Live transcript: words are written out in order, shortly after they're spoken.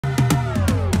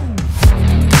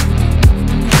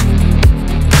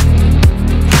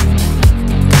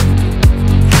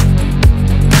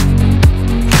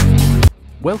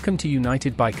Welcome to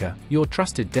United Biker, your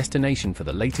trusted destination for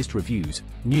the latest reviews,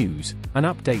 news, and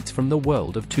updates from the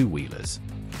world of two-wheelers.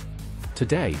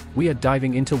 Today, we are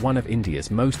diving into one of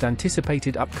India's most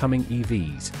anticipated upcoming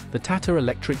EVs, the Tata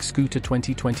Electric Scooter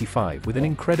 2025 with an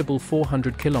incredible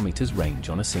 400 km range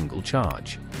on a single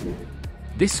charge.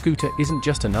 This scooter isn't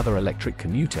just another electric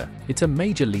commuter, it's a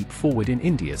major leap forward in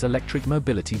India's electric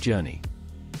mobility journey.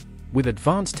 With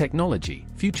advanced technology,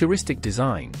 futuristic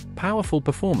design, powerful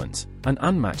performance, and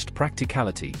unmatched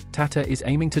practicality, Tata is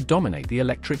aiming to dominate the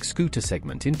electric scooter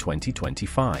segment in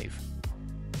 2025.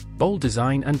 Bold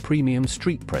design and premium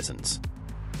street presence.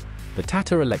 The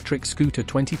Tata Electric Scooter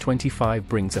 2025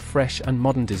 brings a fresh and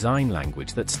modern design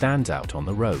language that stands out on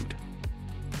the road.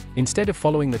 Instead of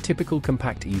following the typical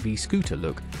compact EV scooter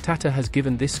look, Tata has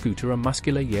given this scooter a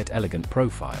muscular yet elegant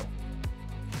profile.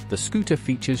 The scooter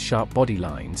features sharp body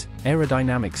lines,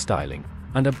 aerodynamic styling,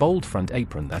 and a bold front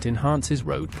apron that enhances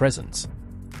road presence.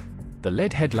 The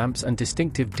LED headlamps and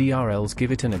distinctive DRLs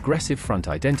give it an aggressive front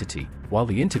identity, while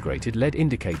the integrated LED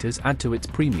indicators add to its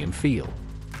premium feel.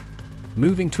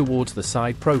 Moving towards the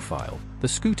side profile, the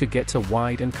scooter gets a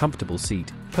wide and comfortable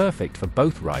seat, perfect for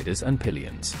both riders and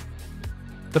pillions.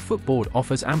 The footboard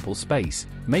offers ample space,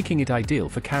 making it ideal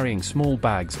for carrying small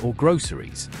bags or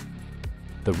groceries.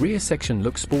 The rear section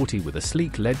looks sporty with a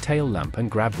sleek LED tail lamp and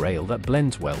grab rail that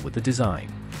blends well with the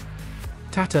design.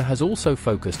 Tata has also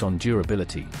focused on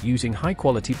durability, using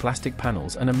high-quality plastic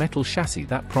panels and a metal chassis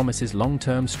that promises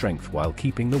long-term strength while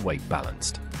keeping the weight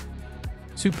balanced.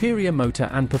 Superior motor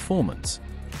and performance.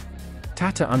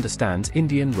 Tata understands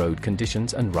Indian road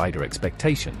conditions and rider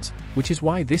expectations, which is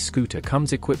why this scooter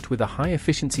comes equipped with a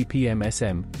high-efficiency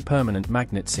PMSM, permanent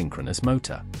magnet synchronous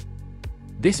motor.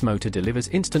 This motor delivers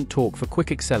instant torque for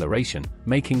quick acceleration,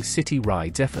 making city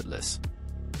rides effortless.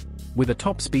 With a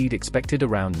top speed expected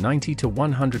around 90 to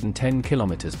 110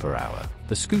 km per hour,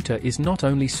 the scooter is not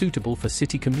only suitable for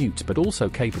city commutes but also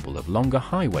capable of longer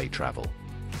highway travel.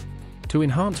 To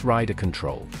enhance rider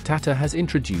control, Tata has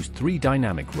introduced 3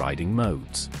 dynamic riding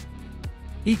modes.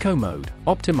 Eco mode,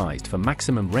 optimized for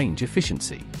maximum range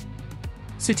efficiency.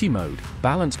 City mode,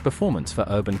 balanced performance for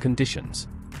urban conditions.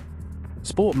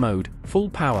 Sport mode,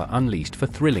 full power unleashed for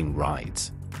thrilling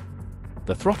rides.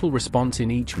 The throttle response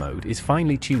in each mode is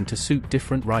finely tuned to suit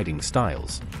different riding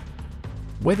styles.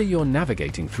 Whether you're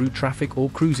navigating through traffic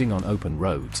or cruising on open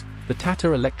roads, the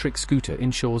Tata Electric Scooter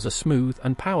ensures a smooth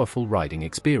and powerful riding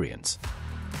experience.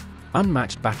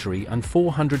 Unmatched battery and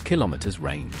 400 km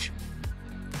range.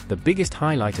 The biggest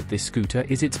highlight of this scooter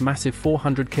is its massive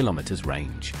 400 km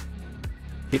range.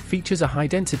 It features a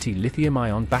high-density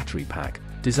lithium-ion battery pack,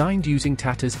 designed using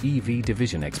Tata's EV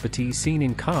division expertise seen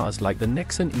in cars like the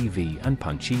Nexon EV and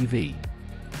Punch EV.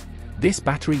 This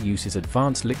battery uses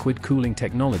advanced liquid cooling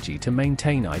technology to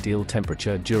maintain ideal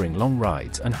temperature during long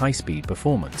rides and high-speed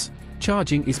performance.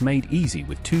 Charging is made easy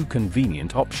with 2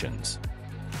 convenient options.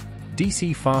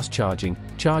 DC fast charging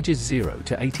charges 0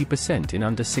 to 80% in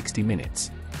under 60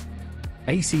 minutes.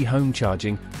 AC home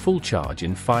charging, full charge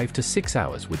in 5 to 6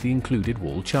 hours with the included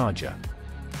wall charger.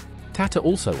 Tata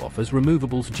also offers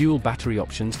removable dual battery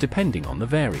options depending on the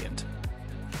variant.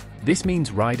 This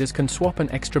means riders can swap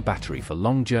an extra battery for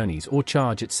long journeys or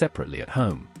charge it separately at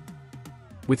home.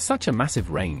 With such a massive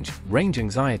range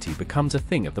anxiety becomes a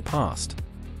thing of the past.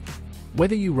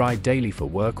 Whether you ride daily for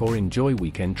work or enjoy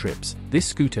weekend trips, this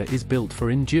scooter is built for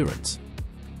endurance.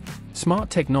 Smart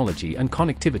technology and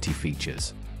connectivity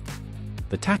features.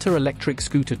 The Tata Electric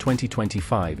Scooter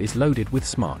 2025 is loaded with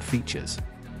smart features.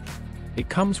 It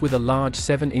comes with a large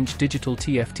 7-inch digital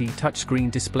TFT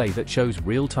touchscreen display that shows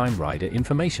real-time rider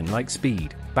information like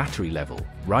speed, battery level,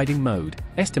 riding mode,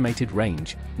 estimated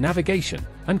range, navigation,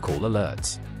 and call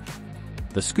alerts.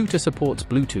 The scooter supports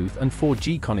Bluetooth and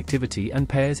 4G connectivity and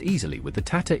pairs easily with the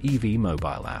Tata EV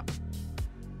mobile app.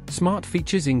 Smart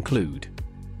features include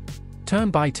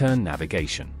turn-by-turn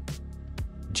navigation,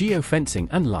 geofencing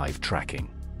and live tracking,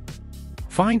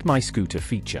 Find My Scooter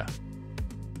feature,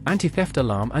 anti-theft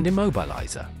alarm and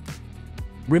immobilizer,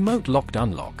 remote locked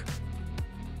unlock,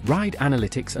 ride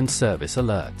analytics and service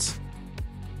alerts,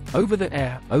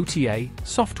 over-the-air OTA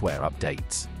software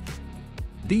updates.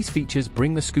 These features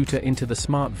bring the scooter into the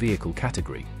smart vehicle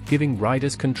category, giving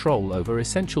riders control over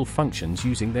essential functions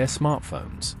using their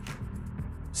smartphones.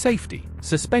 Safety,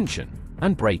 suspension,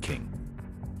 and braking.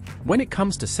 When it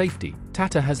comes to safety,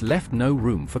 Tata has left no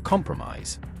room for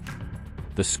compromise.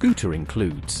 The scooter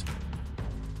includes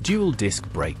dual disc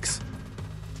brakes,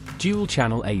 dual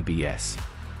channel ABS,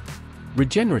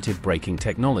 regenerative braking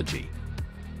technology,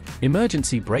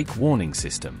 emergency brake warning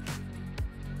system,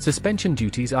 Suspension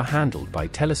duties are handled by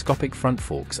telescopic front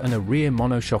forks and a rear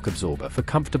monoshock absorber for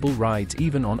comfortable rides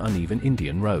even on uneven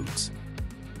Indian roads.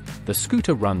 The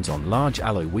scooter runs on large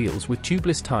alloy wheels with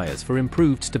tubeless tires for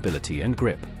improved stability and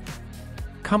grip.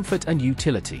 Comfort and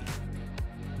utility.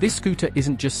 This scooter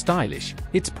isn't just stylish,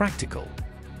 it's practical.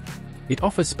 It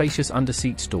offers spacious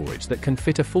under-seat storage that can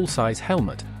fit a full-size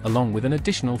helmet, along with an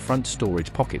additional front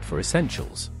storage pocket for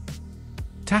essentials.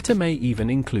 Tata may even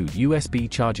include USB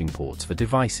charging ports for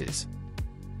devices.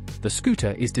 The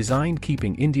scooter is designed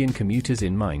keeping Indian commuters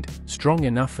in mind, strong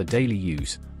enough for daily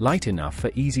use, light enough for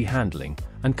easy handling,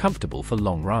 and comfortable for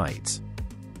long rides.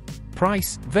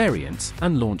 Price, variants,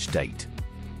 and launch date.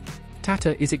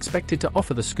 Tata is expected to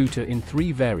offer the scooter in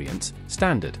 3 variants: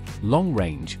 standard, long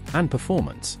range, and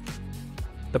performance.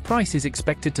 The price is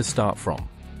expected to start from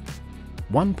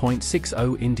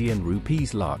 1.60 Indian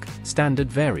rupees lakh, standard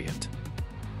variant;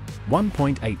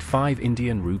 1.85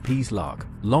 Indian rupees lakh,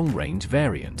 long range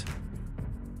variant;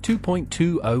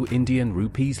 2.20 Indian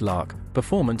rupees lakh,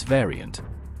 performance variant.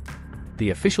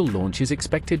 The official launch is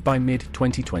expected by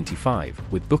mid-2025,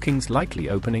 with bookings likely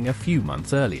opening a few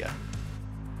months earlier.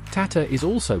 Tata is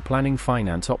also planning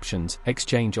finance options,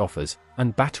 exchange offers,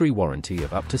 and battery warranty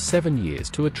of up to 7 years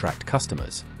to attract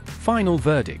customers. Final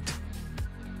verdict.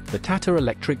 The Tata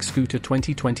Electric Scooter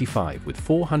 2025 with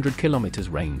 400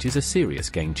 km range is a serious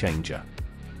game changer.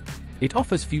 It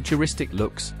offers futuristic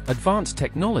looks, advanced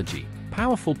technology,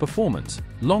 powerful performance,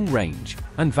 long range,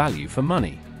 and value for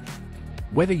money.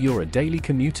 Whether you're a daily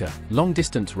commuter,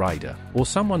 long-distance rider, or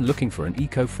someone looking for an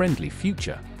eco-friendly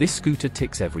future, this scooter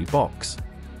ticks every box.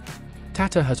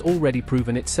 Tata has already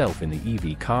proven itself in the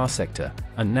EV car sector,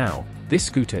 and now, this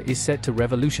scooter is set to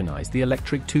revolutionize the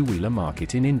electric two-wheeler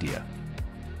market in India.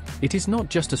 It is not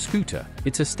just a scooter,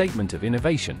 it's a statement of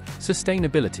innovation,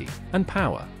 sustainability, and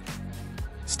power.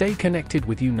 Stay connected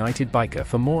with United Biker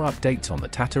for more updates on the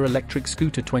Tata Electric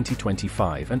Scooter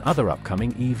 2025 and other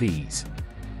upcoming EVs.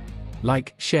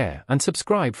 Like, share, and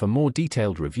subscribe for more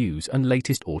detailed reviews and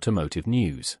latest automotive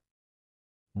news.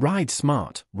 Ride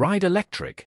smart, ride electric.